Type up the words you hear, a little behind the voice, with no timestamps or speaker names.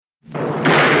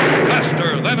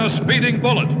than a speeding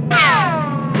bullet.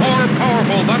 More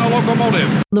powerful than a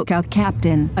locomotive. Look out,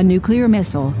 Captain. A nuclear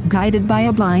missile, guided by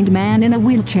a blind man in a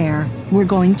wheelchair. We're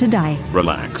going to die.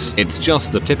 Relax. It's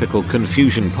just the typical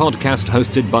Confusion podcast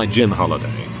hosted by Jim Holiday.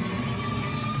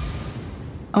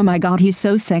 Oh my God, he's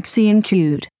so sexy and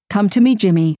cute. Come to me,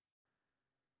 Jimmy.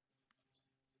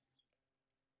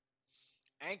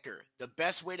 Anchor, the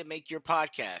best way to make your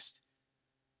podcast.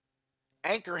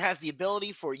 Anchor has the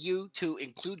ability for you to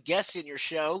include guests in your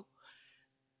show.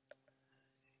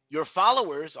 Your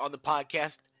followers on the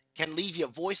podcast can leave you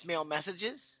voicemail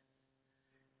messages,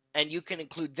 and you can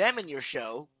include them in your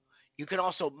show. You can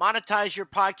also monetize your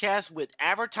podcast with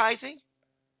advertising.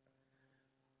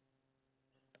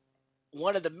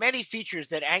 One of the many features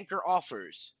that Anchor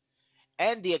offers,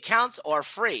 and the accounts are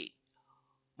free.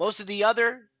 Most of the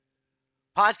other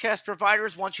podcast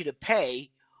providers want you to pay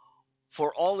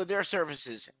for all of their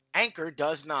services. Anchor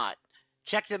does not.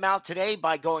 Check them out today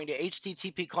by going to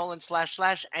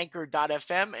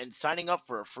http://anchor.fm and signing up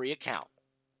for a free account.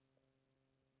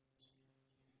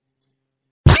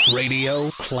 Radio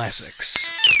Classics.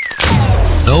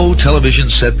 No television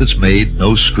set that's made,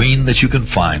 no screen that you can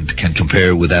find can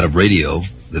compare with that of radio,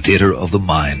 the theater of the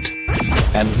mind.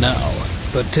 And now,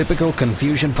 the Typical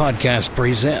Confusion Podcast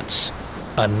presents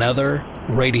another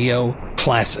Radio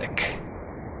Classic.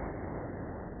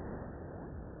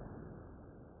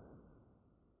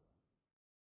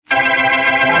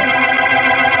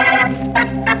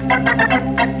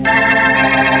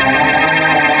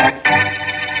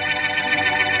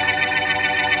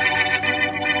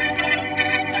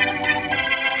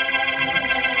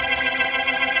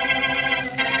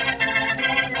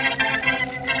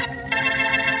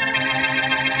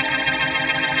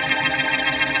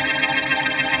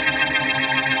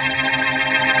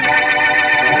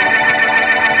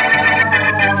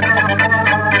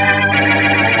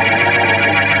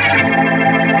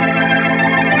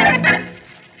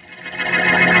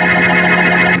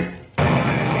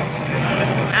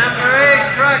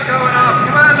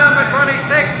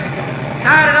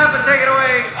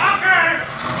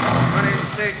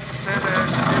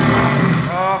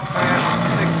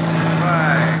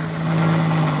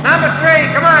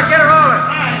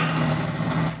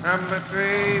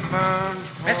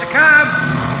 Mr. Cobbs?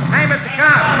 Hey, Mr.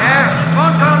 Cobbs. Yeah?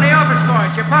 Phone call in the office for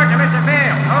us. Your partner, Mr.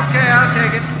 Vail. Okay, I'll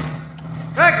take it.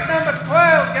 Record number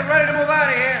 12. Get ready to move out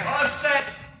of here. All set.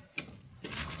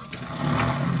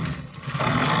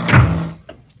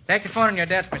 Take your phone on your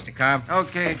desk, Mr. Cobb.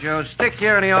 Okay, Joe. Stick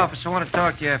here in the office. I want to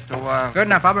talk to you after a while. Good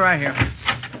enough. I'll be right here.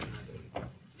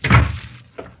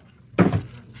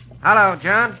 Hello,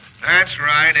 John. That's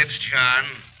right. It's John.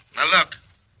 Now, look.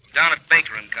 I'm down at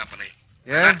Baker and Company.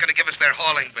 Yeah? They're not going to give us their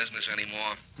hauling business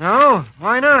anymore. No?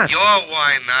 Why not?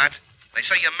 Why not? They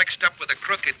say you're mixed up with a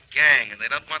crooked gang, and they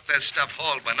don't want their stuff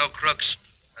hauled by no crooks.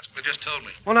 That's what they just told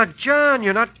me. Well, now, John,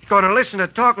 you're not going to listen to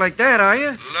talk like that, are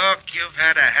you? Look, you've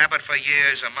had a habit for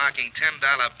years of marking $10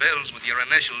 bills with your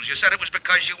initials. You said it was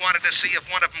because you wanted to see if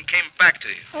one of them came back to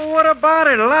you. Well, what about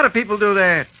it? A lot of people do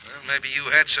that. Well, maybe you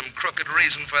had some crooked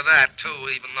reason for that, too,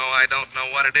 even though I don't know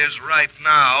what it is right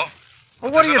now.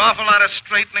 Well, what There's an awful lot of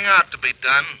straightening out to be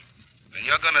done. And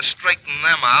you're going to straighten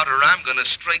them out, or I'm going to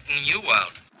straighten you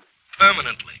out.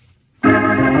 Permanently.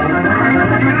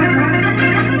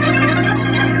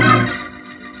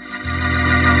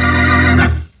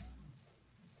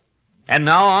 And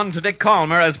now on to Dick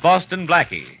Calmer as Boston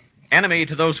Blackie. Enemy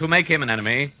to those who make him an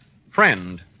enemy.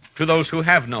 Friend to those who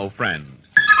have no friend.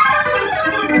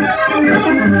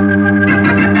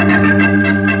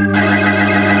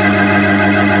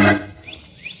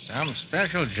 Some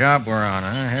special job we're on,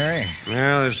 huh, Harry?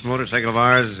 Well, this motorcycle of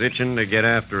ours is itching to get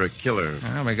after a killer.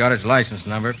 Well, we got his license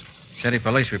number. City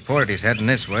police reported he's heading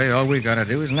this way. All we got to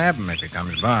do is nab him if he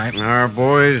comes by. Our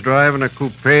boy's driving a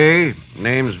coupe.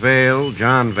 Name's Vail,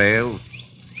 John Vail.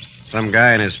 Some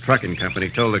guy in his trucking company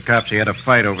told the cops he had a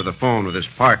fight over the phone with his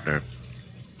partner.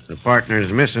 The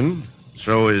partner's missing.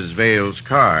 So is Vail's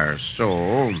car.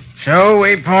 So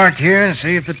we park here and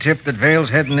see if the tip that Vail's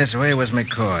heading this way was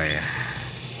McCoy.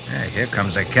 Hey, here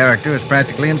comes a character who's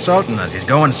practically insulting us. He's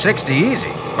going 60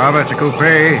 easy. Bob, that's a coupe.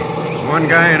 There's one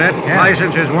guy in it. Yeah.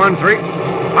 License is 13.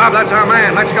 Bob, that's our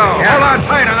man. Let's go. Yeah. Hold on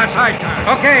tight on that sidecar.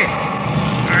 Okay.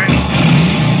 All right.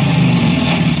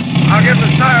 I'll give the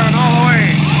siren all the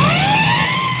way.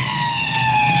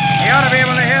 You ought to be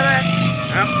able to hear that.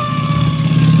 Yep.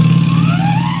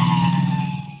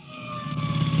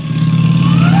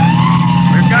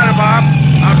 We've got it, Bob.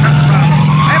 I'll cut the front of him.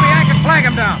 Maybe I can flag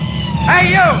him down.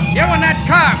 Hey, you in that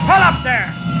car. Pull up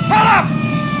there. Pull up.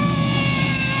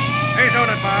 He's on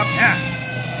it, Bob. Yeah.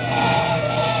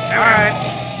 All right.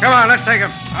 Come on, let's take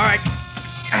him. All right.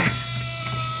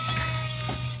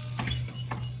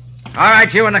 All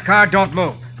right, you in the car, don't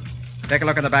move. Take a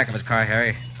look in the back of his car,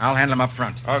 Harry. I'll handle him up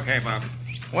front. Okay, Bob.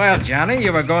 Well, Johnny,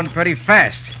 you were going pretty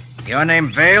fast. Your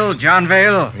name Vale, John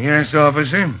Vale? Yes,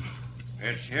 officer.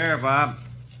 It's here, Bob.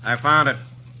 I found it.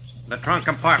 The trunk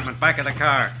compartment, back of the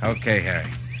car. Okay,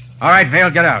 Harry. All right,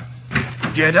 Vale, get out.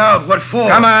 Get out? What for?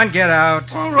 Come on, get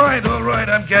out. All right,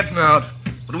 I'm getting out.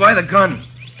 But why the gun?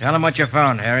 Tell him what you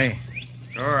found, Harry.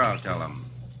 Sure, I'll tell him.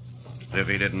 If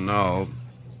he didn't know.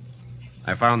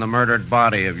 I found the murdered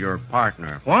body of your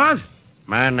partner. What?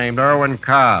 Man named Irwin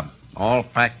Cobb. All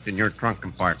packed in your trunk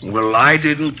compartment. Well, I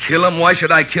didn't kill him. Why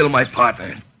should I kill my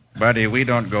partner? Buddy, we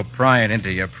don't go prying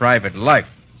into your private life.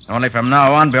 Only from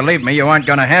now on, believe me, you aren't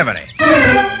going to have any.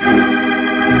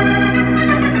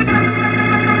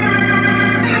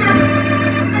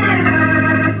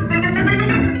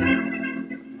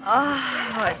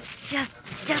 Oh,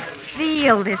 just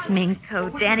feel this mink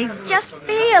coat, Danny. Just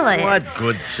feel it. What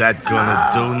good's that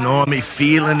gonna do, Normie?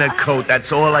 Feeling the coat.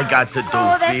 That's all I got to do.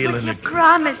 Oh, that's feeling what you the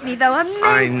promised me, though. A mink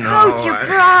I know. coat, you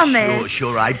promised.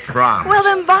 Sure, I promise. Well,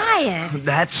 then buy it.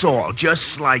 That's all.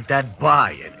 Just like that,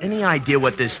 buy it. Any idea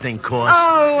what this thing costs?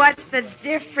 Oh, what's the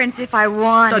difference if I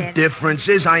want The it? difference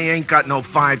is I ain't got no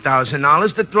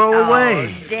 $5,000 to throw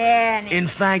away. Oh, Danny. In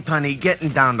fact, honey, getting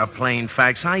down to plain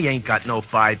facts, I ain't got no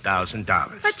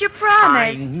 $5,000. But you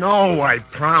I promised. know I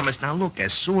promised. Now, look,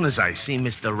 as soon as I see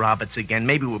Mr. Roberts again,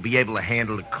 maybe we'll be able to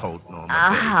handle the coat, Norma.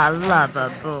 Ah, lover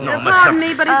boy. No, Pardon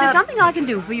me, but is there something I can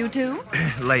do for you, too?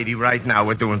 Lady, right now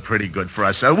we're doing pretty good for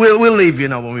us. We'll leave you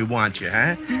know when we want you,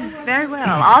 huh? Very well.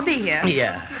 I'll be here.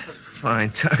 Yeah.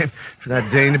 Fine time for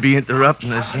that Dane to be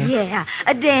interrupting us, huh? Yeah.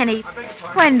 Danny,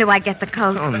 when do I get the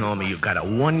coat? Oh, Norma, you got a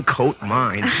one-coat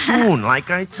mind. Soon,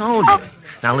 like I told you.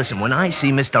 Now, listen, when I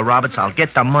see Mr. Roberts, I'll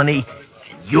get the money,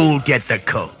 and you'll get the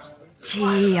coat.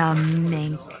 Gee, a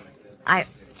mink. I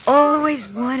always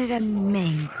wanted a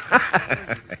mink.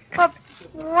 Well,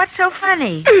 what's so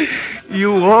funny?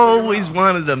 You always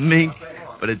wanted a mink,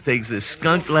 but it takes a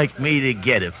skunk like me to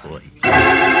get it for you.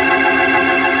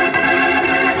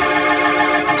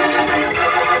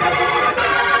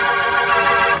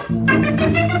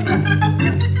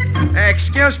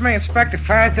 Excuse me, Inspector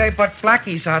Faraday, but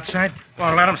Blackie's outside.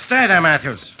 Well, let him stay there,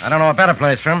 Matthews. I don't know a better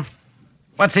place for him.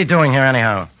 What's he doing here,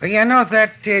 anyhow? You know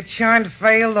that John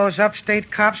Vale, those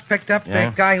upstate cops picked up? Yeah.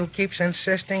 That guy who keeps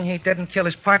insisting he didn't kill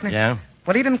his partner? Yeah?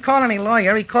 Well, he didn't call any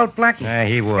lawyer. He called Blackie. Yeah,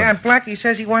 he would. Yeah, and Blackie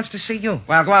says he wants to see you.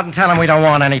 Well, go out and tell him we don't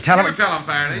want any. Tell him... Tell him,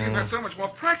 Faraday. You've got so much more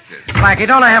practice. Blackie,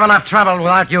 don't I have enough trouble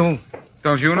without you?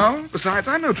 Don't you know? Besides,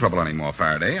 I'm no trouble anymore,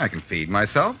 Faraday. I can feed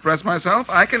myself, dress myself.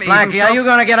 I can even... Blackie, are you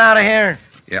going to get out of here?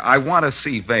 Yeah, I want to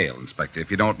see Vale, Inspector,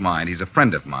 if you don't mind. He's a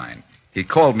friend of mine. He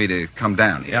called me to come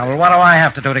down here. Yeah, well, what do I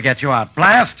have to do to get you out?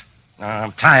 Blast?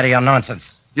 I'm tired of your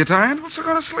nonsense. You tired? Well, so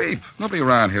go to sleep. Nobody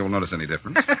around here will notice any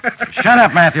difference. Shut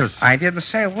up, Matthews. I didn't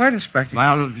say a word, Inspector.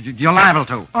 Well, you're liable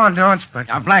to. Oh, no,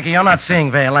 Inspector. Blackie, you're not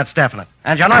seeing Vale, that's definite.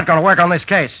 And you're not going to work on this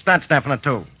case. That's definite,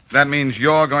 too. That means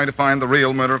you're going to find the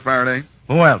real murderer, Faraday?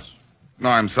 Who else? No,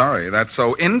 I'm sorry. That's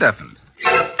so indefinite.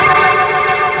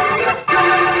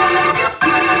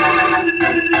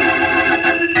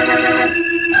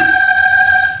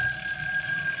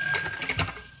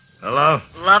 Hello?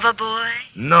 Lover boy?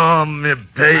 No, me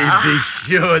baby.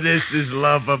 Sure, this is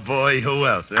Lover Boy. Who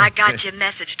else? Huh? I got your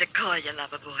message to call you,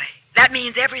 lover boy. That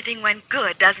means everything went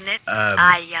good, doesn't it?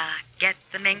 Get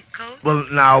the mink coat? Well,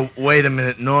 now, wait a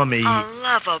minute, Normie. Oh,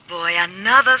 lover boy,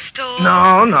 another store?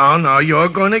 No. You're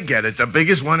going to get it. The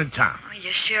biggest one in town. Well,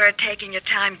 you sure are taking your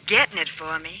time getting it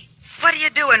for me. What are you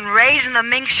doing, raising the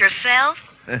minks yourself?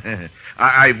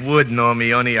 I would,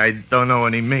 Normie, only I don't know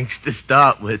any minks to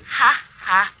start with. Ha,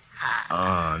 ha.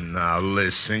 Oh, now,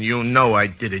 listen, you know I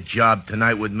did a job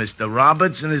tonight with Mr.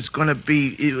 Roberts, and it's going to be...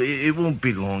 It won't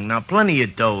be long now. Plenty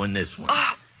of dough in this one.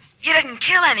 Oh, you didn't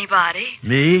kill anybody.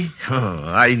 Me? Oh,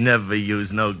 I never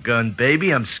use no gun,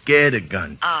 baby. I'm scared of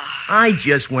guns. Oh. I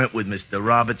just went with Mr.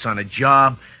 Roberts on a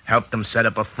job, helped him set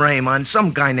up a frame on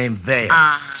some guy named Vale.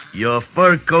 Your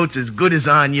fur coat's as good as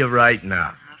on you right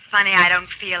now. Funny, I don't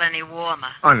feel any warmer.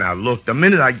 Oh, now, look, the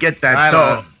minute I get that Right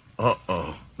dough...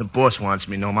 Uh-oh. The boss wants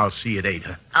me, Norm. I'll see you at 8,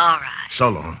 huh? All right. So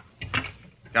long.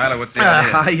 Kyler, what's the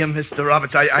idea? Hiya, Mr.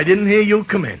 Roberts. I didn't hear you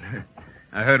come in.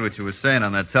 I heard what you were saying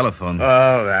on that telephone.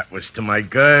 Oh, that was to my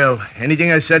girl.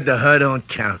 Anything I said to her don't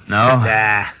count. No?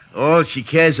 Nah. All she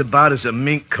cares about is a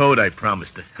mink coat I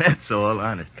promised her. That's all,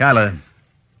 honest. Kyler,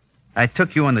 I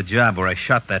took you on the job where I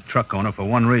shot that truck owner for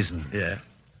one reason. Yeah?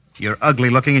 You're ugly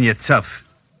looking and you're tough.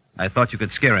 I thought you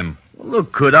could scare him. Well,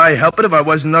 look, could I help it if I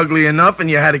wasn't ugly enough and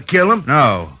you had to kill him?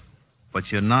 No.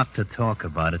 But you're not to talk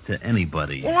about it to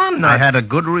anybody. Well, I'm not. I had a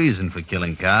good reason for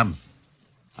killing Cobb.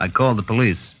 I called the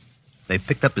police. They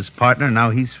picked up his partner. Now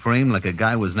he's framed like a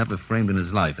guy was never framed in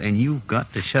his life. And you've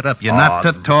got to shut up. You're not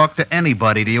to talk to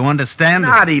anybody. Do you understand?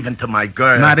 Not even to my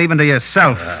girl. Not even to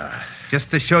yourself. Just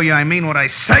to show you I mean what I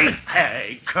say.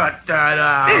 Hey, cut that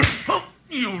out.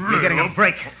 You're getting a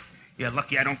break. You're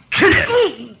lucky I don't kill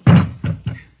you.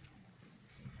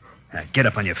 Now, get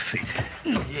up on your feet.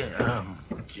 Yeah,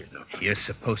 You're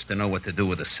supposed to know what to do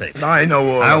with the safe. I know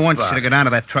all I want about you to go down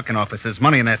to that trucking office. There's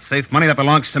money in that safe, money that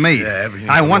belongs to me. Yeah, everything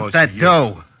I want belongs that to you.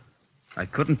 dough. I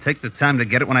couldn't take the time to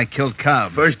get it when I killed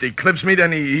Cobb. First he clips me,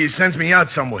 then he sends me out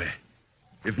somewhere.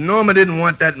 If Norma didn't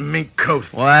want that mink coat...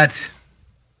 What?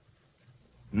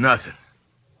 Nothing,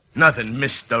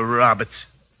 Mr. Roberts.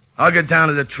 I'll get down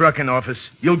to the trucking office.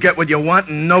 You'll get what you want,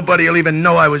 and nobody will even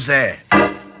know I was there.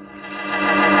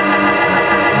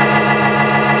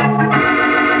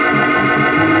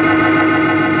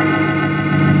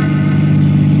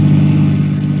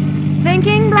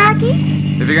 Thinking,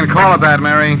 Blackie? If you can call it that,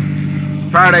 Mary.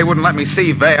 Faraday wouldn't let me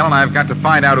see Vale, and I've got to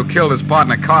find out who killed his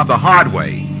partner Cobb the hard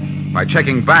way by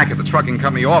checking back at the trucking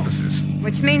company offices.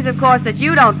 Which means, of course, that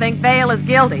you don't think Vale is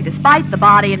guilty, despite the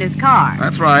body in his car.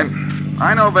 That's right.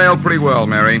 I know Vale pretty well,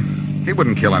 Mary. He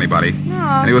wouldn't kill anybody. No.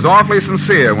 And he was awfully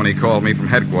sincere when he called me from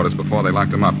headquarters before they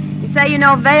locked him up. You say you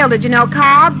know Vale. Did you know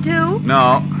Cobb, too?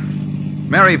 No.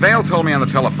 Mary, Vale told me on the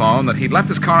telephone that he'd left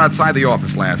his car outside the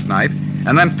office last night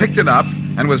and then picked it up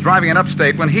and was driving it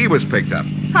upstate when he was picked up.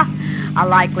 A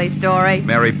likely story.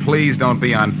 Mary, please don't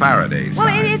be on Faraday's Well,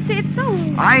 side. it's so...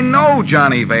 I know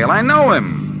Johnny Vale. I know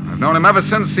him. I've known him ever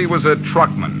since he was a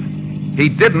truckman. He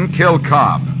didn't kill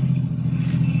Cobb.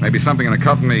 Maybe something in the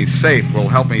company safe will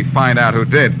help me find out who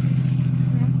did.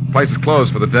 Place is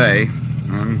closed for the day.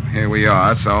 And here we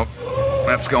are, so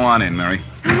let's go on in, Mary.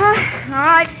 All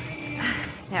right.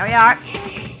 There we are.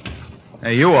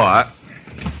 Hey, you are.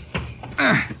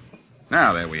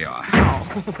 Now, there we are.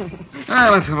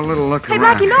 Now, let's have a little look Hey,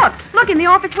 around. Blackie, look. Look in the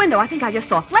office window. I think I just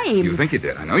saw flames. You think you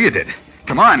did? I know you did.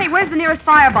 Come on. Hey, where's the nearest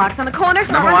firebox? On the corner?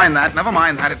 Never mind that. Never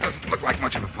mind that. It doesn't look like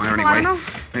much of a fire Well, I anyway. don't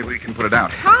know. Maybe we can put it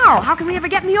out. How? How can we ever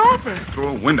get in the office? Through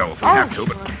a window if we Oh, have to,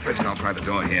 but first I'll try the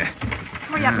door here.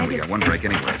 Hurry up, We maybe. got one break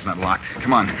anyway. It's not locked.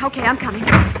 Come on. Okay, I'm coming.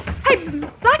 Hey,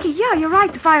 Blackie, yeah, you're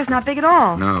right. The fire's not big at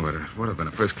all. No, but it would have been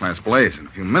a first-class blaze in a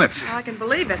few minutes. Well, I can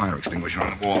believe it. Fire extinguisher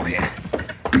on the wall here.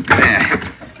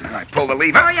 There. I pull the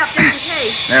lever. Hurry up, just in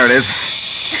case. There it is.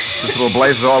 This little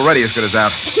blaze is already as good as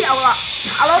out. Yeah, well,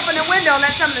 I'll open the window and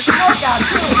let some of the smoke out,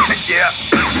 too. Yeah.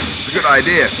 It's a good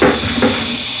idea.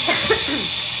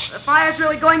 The fire's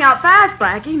really going out fast,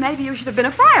 Blackie. Maybe you should have been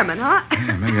a fireman, huh?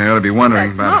 Yeah, maybe I ought to be wondering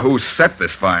That's about smoke. who set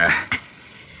this fire.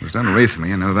 It was done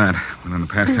recently, I know that. Within the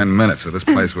past 10 minutes, so this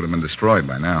place would have been destroyed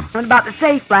by now. What about the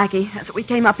safe, Blackie? That's what we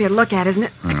came up here to look at, isn't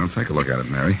it? Well, take a look at it,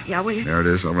 Mary. Yeah, will you? There it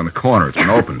is, over in the corner. It's been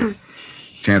opened.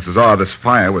 Chances are this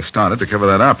fire was started to cover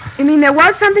that up. You mean there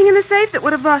was something in the safe that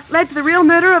would have led to the real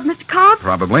murder of Mr. Cobb?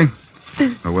 Probably.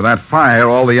 But with that fire,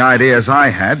 all the ideas I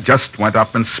had just went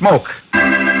up in smoke.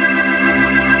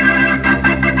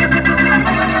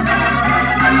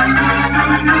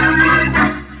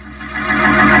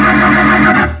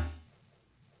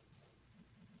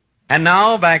 And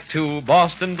now back to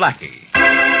Boston Blackie.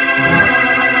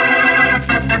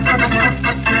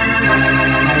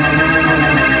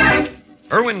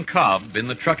 Irwin Cobb, in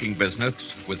the trucking business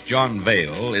with John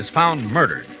Vale, is found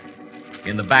murdered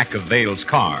in the back of Vale's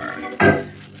car.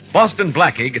 Boston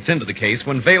Blackie gets into the case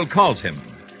when Vale calls him.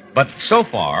 But so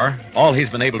far, all he's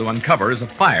been able to uncover is a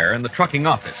fire in the trucking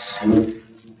office.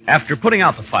 After putting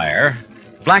out the fire,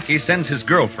 Blackie sends his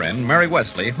girlfriend, Mary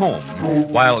Wesley, home,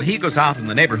 while he goes out in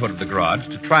the neighborhood of the garage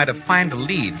to try to find a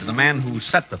lead to the man who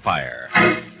set the fire.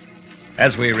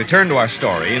 As we return to our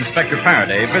story, Inspector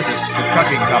Faraday visits the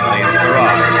trucking company's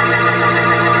garage.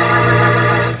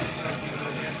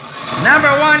 Number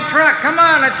one truck, come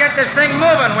on, let's get this thing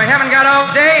moving. We haven't got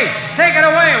all day. Take it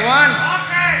away, one.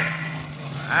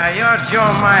 Okay. You're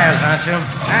Joe Myers, aren't you?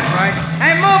 That's right.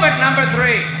 Hey, move it, number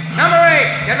 3. Number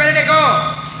 8, get ready to go.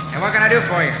 Hey, what can I do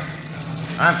for you?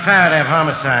 I'm Faraday of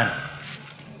Homicide.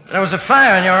 There was a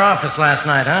fire in your office last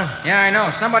night, huh? Yeah, I know.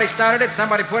 Somebody started it,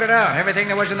 somebody put it out. Everything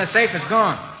that was in the safe is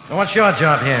gone. Well, what's your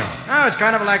job here? I was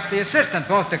kind of like the assistant,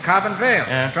 both to Cobb and Vale.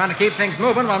 Yeah. Trying to keep things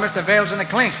moving while Mr. Vale's in the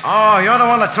clink. Oh, you're the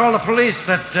one that told the police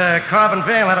that Cobb and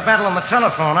Vale had a battle on the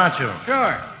telephone, aren't you?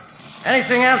 Sure.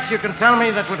 Anything else you can tell me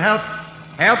that would help?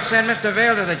 Help send Mr.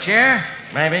 Vale to the chair?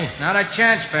 Maybe. Not a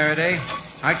chance, Faraday.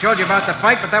 I told you about the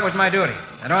fight, but that was my duty.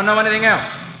 I don't know anything else,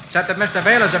 except that Mr.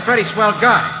 Vale is a pretty swell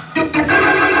guy.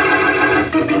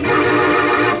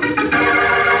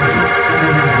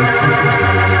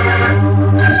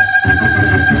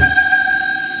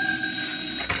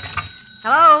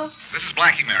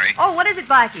 Blackie, Mary. Oh, what is it,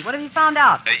 Blackie? What have you found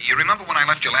out? You remember when I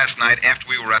left you last night after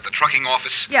we were at the trucking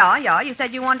office? Yeah. You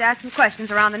said you wanted to ask some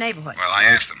questions around the neighborhood. Well, I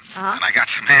asked them, and I got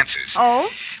some answers. Oh?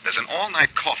 There's an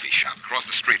all-night coffee shop across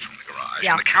the street from the garage,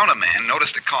 Yeah. and the counterman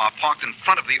noticed a car parked in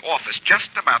front of the office just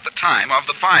about the time of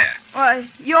the fire.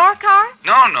 Your car?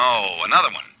 No,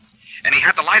 another one. And he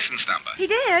had the license number. He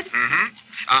did? Mm-hmm.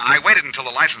 I waited until the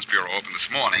license bureau opened this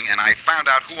morning, and I found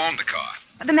out who owned the car.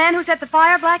 The man who set the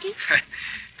fire, Blackie?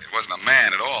 It wasn't a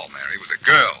man at all, Mary. It was a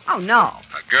girl. Oh, no.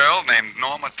 A girl named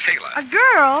Norma Taylor. A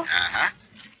girl? Uh-huh.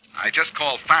 I just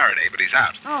called Faraday, but he's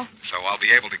out. Oh. So I'll be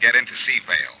able to get in to see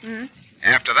Vale. Mm-hmm.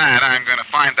 After that, I'm going to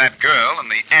find that girl and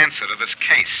the answer to this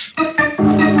case.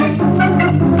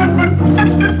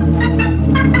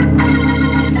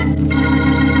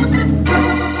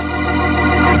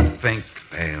 Think,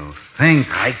 Vale, think.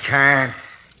 I can't.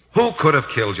 Who could have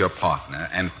killed your partner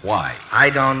and why? I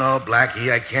don't know,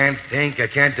 Blackie. I can't think. I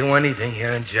can't do anything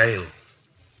here in jail.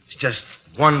 It's just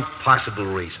one possible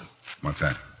reason. What's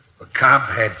that? The Cobb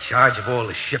had charge of all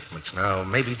the shipments. Now,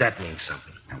 maybe that means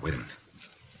something. Now, wait a minute.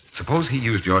 Suppose he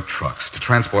used your trucks to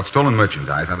transport stolen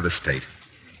merchandise out of the state.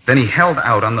 Then he held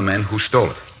out on the men who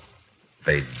stole it.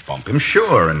 They'd bump him,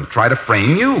 sure, and try to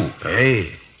frame you.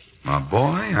 Hey. My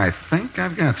boy, I think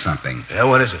I've got something. Yeah,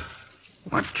 what is it?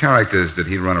 What characters did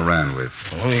he run around with?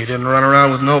 Well, he didn't run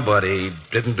around with nobody. He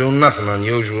didn't do nothing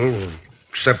unusual,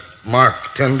 except mark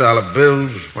 $10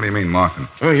 bills. What do you mean, marking?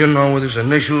 Well, you know, with his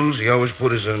initials, he always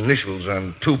put his initials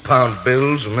on 2-pound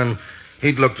bills, and then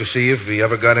he'd look to see if he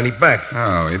ever got any back.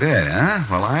 Oh, he did, huh?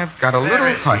 Well, I've got a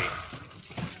little hunch.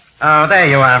 Oh, there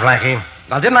you are, Blackie.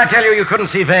 Now, didn't I tell you couldn't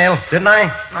see Vale? Didn't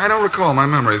I? I don't recall. My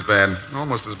memory's bad.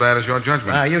 Almost as bad as your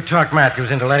judgment. You talked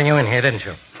Matthews into letting you in here, didn't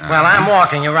you? Well, I'm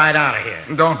walking you right out of here.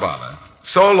 Don't bother.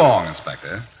 So long,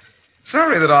 Inspector.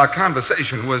 Sorry that our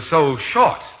conversation was so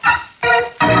short.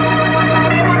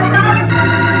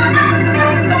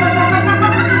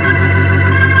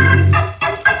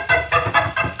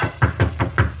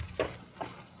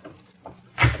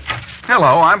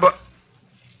 Hello, I'm...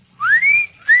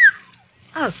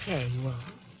 Okay, Wolf.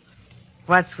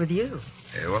 What's with you?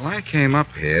 Well, I came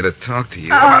up here to talk to you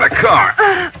about a car.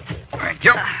 Thank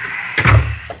you.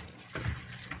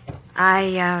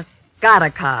 I got a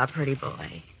car, pretty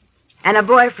boy. And a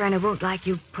boyfriend who won't like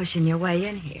you pushing your way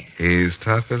in here. He's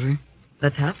tough, is he? The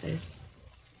toughest.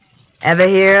 Ever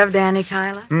hear of Danny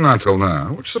Kyler? Not till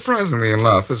now, which surprisingly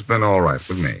enough has been all right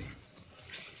with me.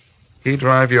 He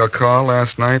drive your car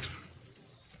last night?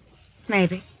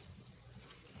 Maybe.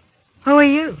 Who are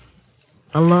you?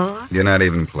 The law? You're not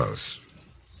even close.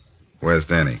 Where's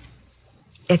Danny?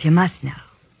 If you must know.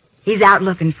 He's out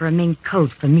looking for a mink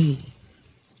coat for me.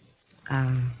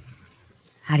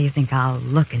 How do you think I'll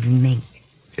look in mink?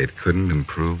 It couldn't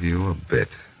improve you a bit.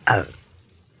 Well,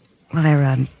 there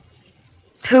are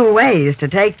two ways to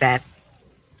take that.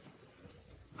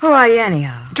 Who are you,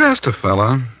 anyhow? Just a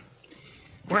fella.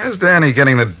 Where's Danny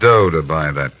getting the dough to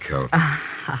buy that coat?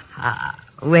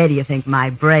 Where do you think my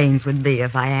brains would be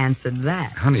if I answered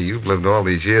that? Honey, you've lived all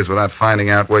these years without finding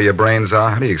out where your brains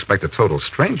are. How do you expect a total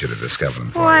stranger to discover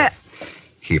them for Why, you?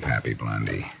 Keep happy,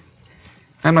 Blondie.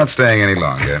 I'm not staying any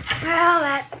longer. Well,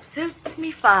 that suits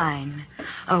me fine.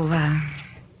 Oh,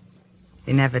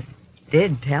 you never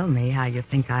did tell me how you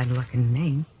think I'd look in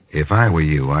mink. If I were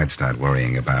you, I'd start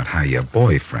worrying about how your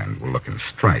boyfriend will look in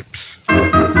stripes.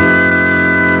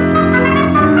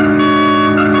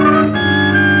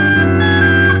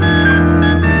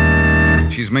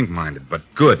 She's mink-minded, but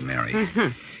good, Mary. Mm-hmm.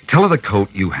 Tell her the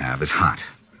coat you have is hot.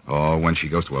 Or when she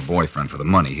goes to her boyfriend for the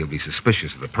money, he'll be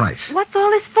suspicious of the price. What's all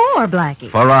this for, Blackie?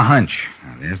 For a hunch.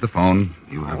 Now, there's the phone.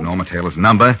 You have Norma Taylor's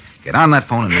number. Get on that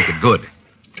phone and make it good.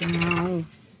 No.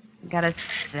 Gotta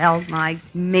sell my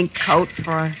mink coat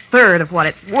for a third of what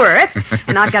it's worth,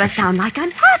 and I've gotta sound like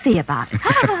I'm happy about it.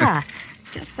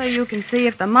 Just so you can see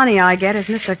if the money I get is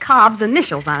Mr. Cobb's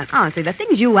initials on it. Honestly, the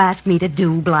things you ask me to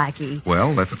do, Blackie.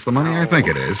 Well, if it's the money I think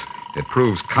it is, it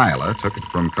proves Kyler took it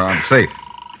from Cobb's safe.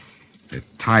 It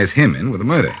ties him in with the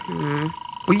murder.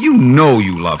 Well, you know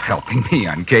you love helping me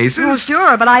on cases. Well,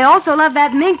 sure, but I also love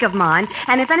that mink of mine,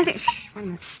 and if anything... Shh, wait a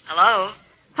minute. Hello?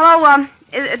 Hello,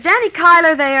 is Danny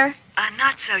Kyler there?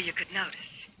 Not so you could notice.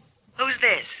 Who's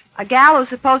this? A gal who's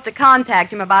supposed to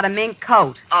contact him about a mink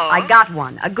coat. Oh? I got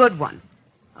one, a good one.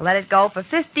 I'll let it go for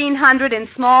 $1,500 in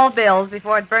small bills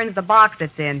before it burns the box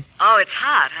it's in. Oh, it's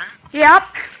hot, huh? Yep.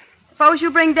 Suppose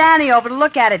you bring Danny over to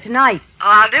look at it tonight. Oh,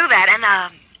 I'll do that, and,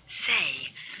 say...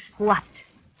 What?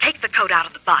 Take the coat out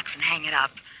of the box and hang it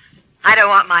up. I don't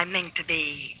want my mink to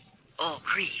be all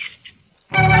creased.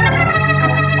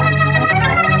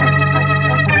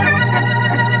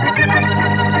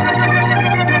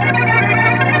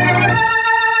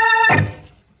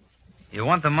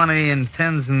 want the money in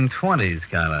 10s and 20s,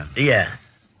 Kyla. Yeah.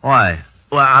 Why?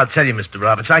 Well, I'll tell you, Mr.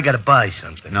 Roberts, I gotta buy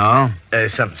something. No?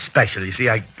 Something special. You see,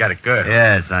 I got a girl.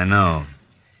 Yes, I know.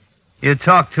 You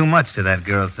talk too much to that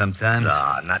girl sometimes.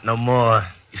 No, not no more.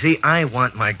 You see, I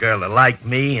want my girl to like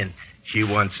me, and she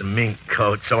wants a mink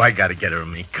coat, so I gotta get her a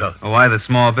mink coat. Well, why the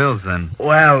small bills, then?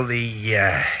 Well,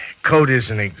 the coat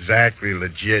isn't exactly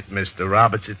legit, Mr.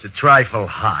 Roberts. It's a trifle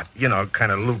hot. You know,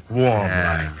 kind of lukewarm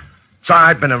like. So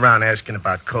I've been around asking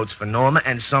about coats for Norma,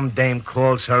 and some dame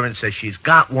calls her and says she's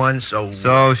got one, so...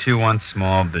 So she wants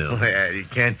small bills. Yeah, you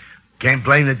can't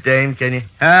blame the dame, can you?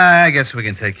 I guess we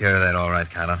can take care of that all right,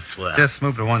 Kyla. Swell. Just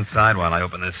move to one side while I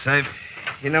open this safe.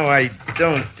 You know, I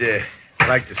don't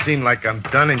like to seem like I'm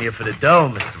dunning you for the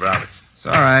dough, Mr. Roberts. It's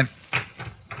all right.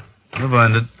 You've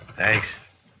earned it. Thanks.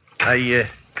 I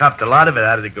copped a lot of it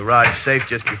out of the garage safe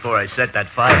just before I set that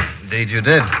fire. Indeed you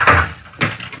did.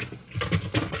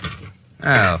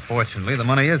 Well, fortunately, the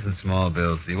money is in small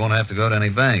bills, so you won't have to go to any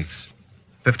banks.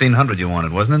 $1,500 you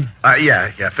wanted, wasn't it? Yeah,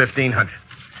 $1,500.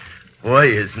 Boy,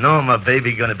 is Norma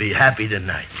baby gonna be happy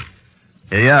tonight.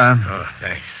 Here you are. Oh,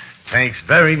 thanks. Thanks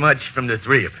very much from the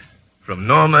three of us. From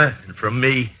Norma, and from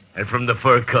me, and from the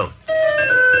fur coat.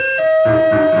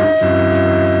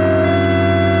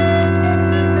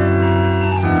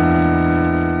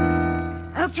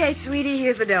 Okay, sweetie,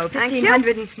 here's the dough. Thank you.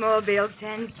 1,500 in small bills,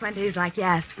 10s, 20s like you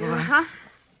asked for. Uh-huh.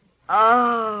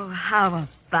 Oh, how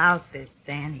about this,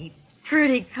 Danny?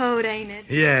 Pretty coat, ain't it?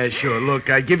 Yeah, sure. Look,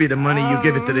 I give you the money, you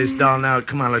give it to this doll now.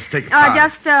 Come on, let's take a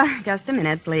photo. Just a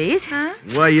minute, please. Huh?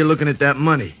 Why are you looking at that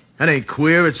money? That ain't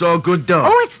queer. It's all good dough.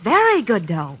 Oh, it's very good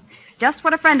dough. Just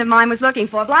what a friend of mine was looking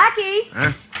for. Blackie!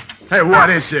 Huh? Hey, what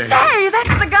is it? Hey,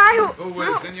 that's the guy who... Who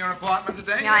is in your apartment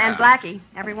today? Yeah, and Blackie.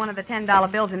 Every one of the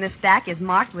 $10 bills in this stack is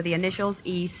marked with the initials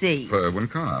EC. For Erwin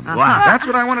Cobb. Uh-huh. Wow. That's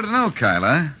what I wanted to know,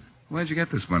 Kyla. Where'd you get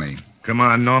this money? Come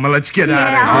on, Norma, let's get out of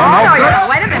here. Yeah.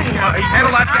 Wait a minute.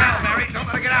 Handle that down, Mary. Don't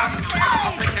let her get out.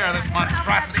 I'll take care of this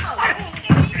monstrosity. Oh,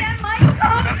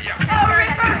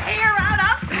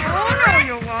 no,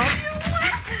 you won't.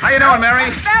 How you doing,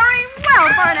 Mary? Very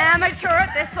well for an amateur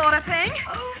at this sort of thing.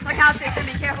 Look out, sister.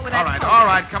 Be careful with that. All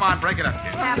right. Come on, break it up,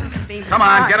 kid. Come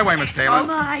on, get away, Miss Taylor. Oh,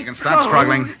 my You can stop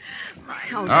struggling.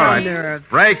 Oh, All right. nerve.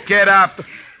 Break it up.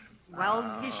 Well,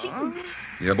 is she...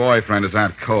 Your boyfriend is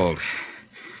out cold.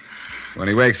 When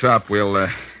he wakes up, we'll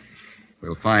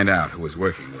find out who was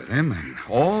working with him. And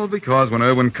all because when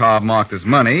Erwin Cobb marked his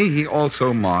money, he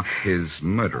also marked his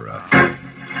murderer.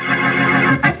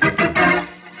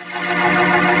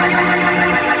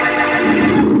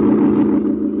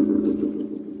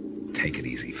 Take it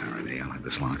easy, Faraday. I'll have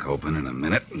this lock open in a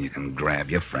minute, and you can grab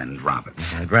your friend Roberts.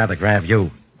 I'd rather grab you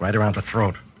right around the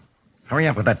throat. Hurry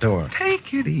up with that door.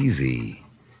 Take it easy.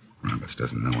 Roberts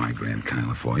doesn't know I grabbed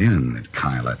Kyla for you, and that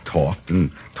Kyla talked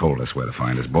and told us where to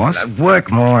find his boss.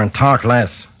 Work more and talk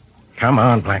less. Come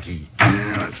on, Blackie.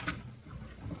 Yeah,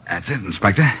 that's it,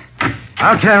 Inspector.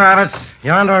 Okay, Roberts.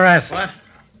 You're under arrest. What?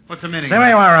 What's the meaning? Stay where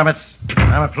you are, Roberts.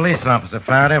 I'm a police officer,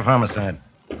 Faraday of homicide.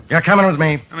 You're coming with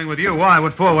me. Coming with you? Why?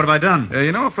 What for? What have I done?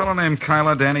 You know a fellow named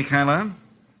Kyla, Danny Kyla?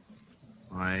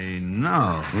 Why,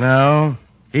 no. No.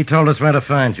 He told us where to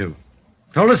find you.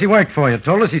 Told us he worked for you.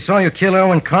 Told us he saw you kill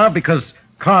Erwin Cobb because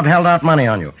Cobb held out money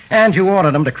on you. And you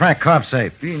ordered him to crack Cobb's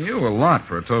safe. He knew a lot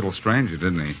for a total stranger,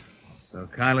 didn't he? So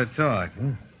Kyla talked.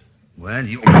 Huh? Well,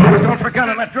 you... Don't forget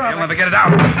to let drop. You'll never get it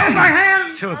out. My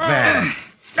hand! Too bad.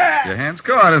 Your hand's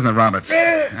caught, isn't it, Roberts?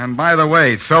 And by the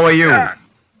way, so are you.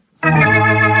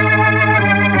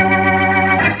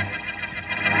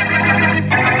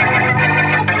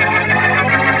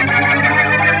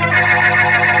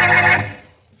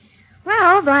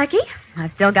 Well, Blackie,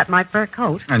 I've still got my fur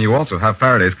coat. And you also have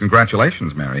Faraday's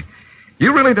congratulations, Mary.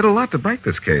 You really did a lot to break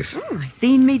this case. I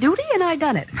seen me duty, and I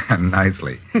done it.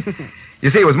 Nicely. You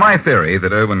see, it was my theory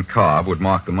that Erwin Cobb would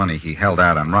mark the money he held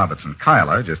out on Roberts and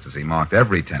Kyla, just as he marked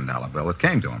every $10 bill that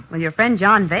came to him. Well, your friend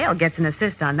John Vale gets an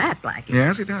assist on that, Blackie.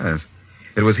 Yes, he does.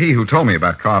 It was he who told me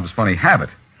about Cobb's funny habit.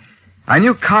 I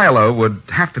knew Kyla would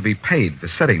have to be paid for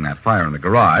setting that fire in the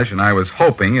garage, and I was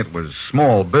hoping it was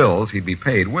small bills he'd be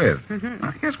paid with. Mm-hmm.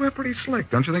 I guess we're pretty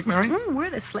slick, don't you think, Mary? We're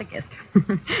the slickest.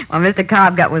 Well, Mr.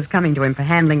 Cobb was coming to him for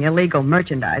handling illegal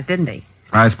merchandise, didn't he?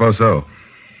 I suppose so.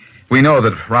 We know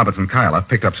that Roberts and Kyla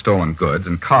picked up stolen goods,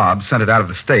 and Cobb sent it out of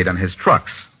the state on his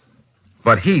trucks.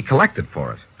 But he collected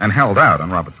for it and held out on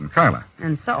Roberts and Kyla.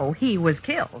 And so he was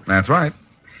killed. That's right.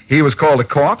 He was called a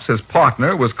corpse, his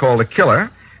partner was called a killer,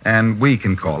 and we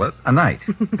can call it a night.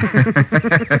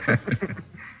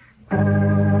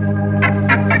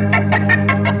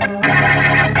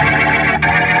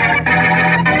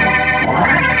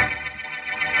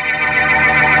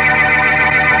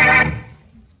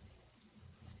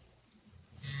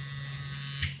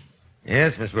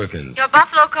 Yes, Miss Wilkins. Your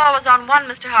Buffalo call was on 1,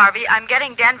 Mr. Harvey. I'm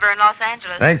getting Denver and Los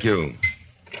Angeles. Thank you.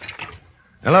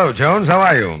 Hello, Jones. How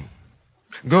are you?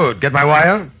 Good. Get my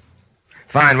wire?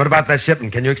 Fine. What about that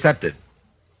shipment? Can you accept it?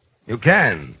 You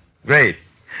can. Great.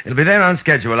 It'll be there on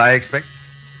schedule, I expect.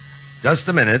 Just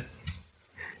a minute.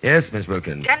 Yes, Miss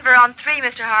Wilkins. Denver on 3,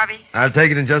 Mr. Harvey. I'll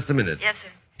take it in just a minute. Yes,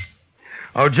 sir.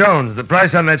 Oh, Jones, the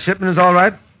price on that shipment is all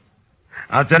right?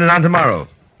 I'll send it on tomorrow.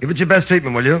 Give it your best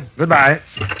treatment, will you? Goodbye.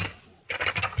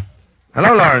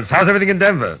 Hello, Lawrence. How's everything in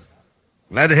Denver?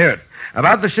 Glad to hear it.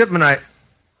 About the shipment,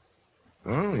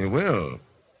 Oh, you will.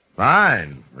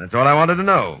 Fine. That's all I wanted to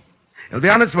know. It'll be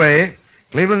on its way.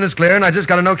 Cleveland is clear, and I just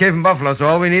got an okay from Buffalo, so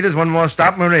all we need is one more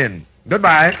stop and we're in.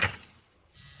 Goodbye.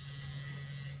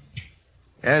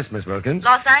 Yes, Miss Wilkins?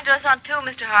 Los Angeles on 2,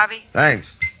 Mr. Harvey. Thanks.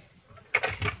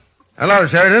 Hello,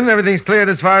 Sheridan. Everything's cleared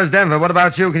as far as Denver. What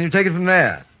about you? Can you take it from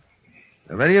there?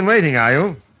 You're ready and waiting, are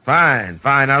you? Fine.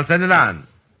 I'll send it on.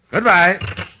 Goodbye.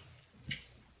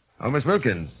 Oh, Miss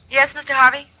Wilkins. Yes, Mr.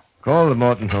 Harvey? Call the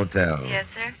Morton Hotel. Yes,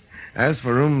 sir. Ask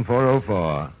for room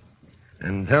 404.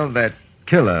 And tell that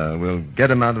killer we'll get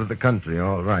him out of the country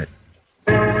all right.